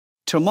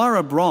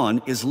Tamara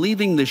Braun is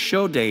leaving the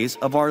show Days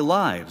of Our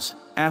Lives.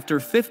 After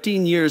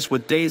 15 years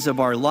with Days of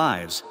Our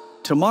Lives,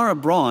 Tamara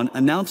Braun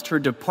announced her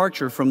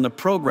departure from the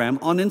program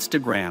on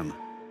Instagram.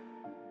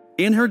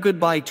 In her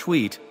goodbye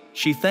tweet,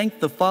 she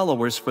thanked the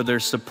followers for their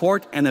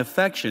support and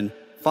affection,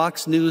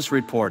 Fox News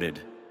reported.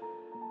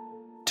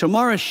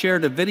 Tamara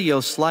shared a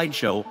video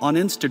slideshow on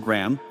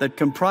Instagram that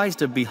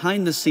comprised of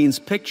behind-the-scenes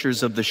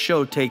pictures of the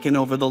show taken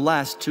over the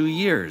last 2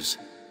 years.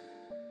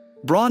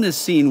 Braun is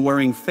seen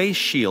wearing face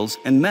shields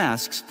and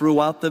masks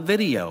throughout the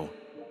video.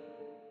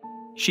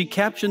 She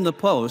captioned the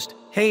post,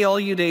 "Hey all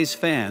you Days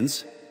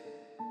fans.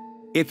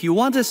 If you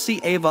want to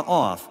see Ava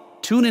off,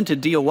 tune into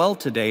DOOL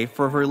today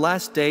for her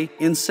last day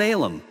in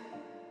Salem.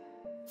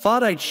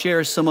 Thought I'd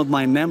share some of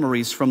my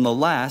memories from the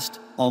last,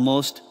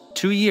 almost,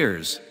 2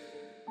 years."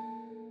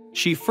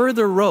 She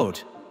further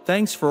wrote,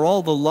 "Thanks for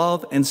all the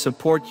love and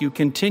support you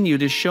continue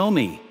to show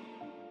me.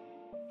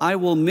 I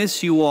will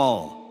miss you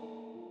all.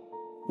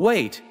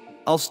 Wait,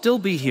 I'll still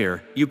be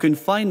here, you can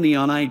find me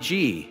on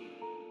IG.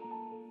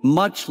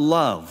 Much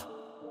love."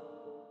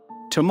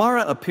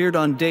 Tamara appeared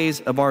on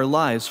Days of Our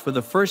Lives for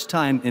the first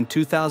time in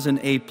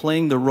 2008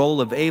 playing the role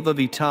of Ava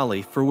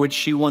Vitali, for which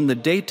she won the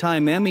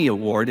Daytime Emmy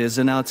Award as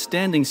an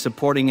Outstanding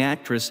Supporting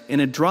Actress in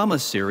a Drama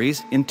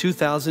Series in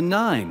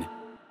 2009.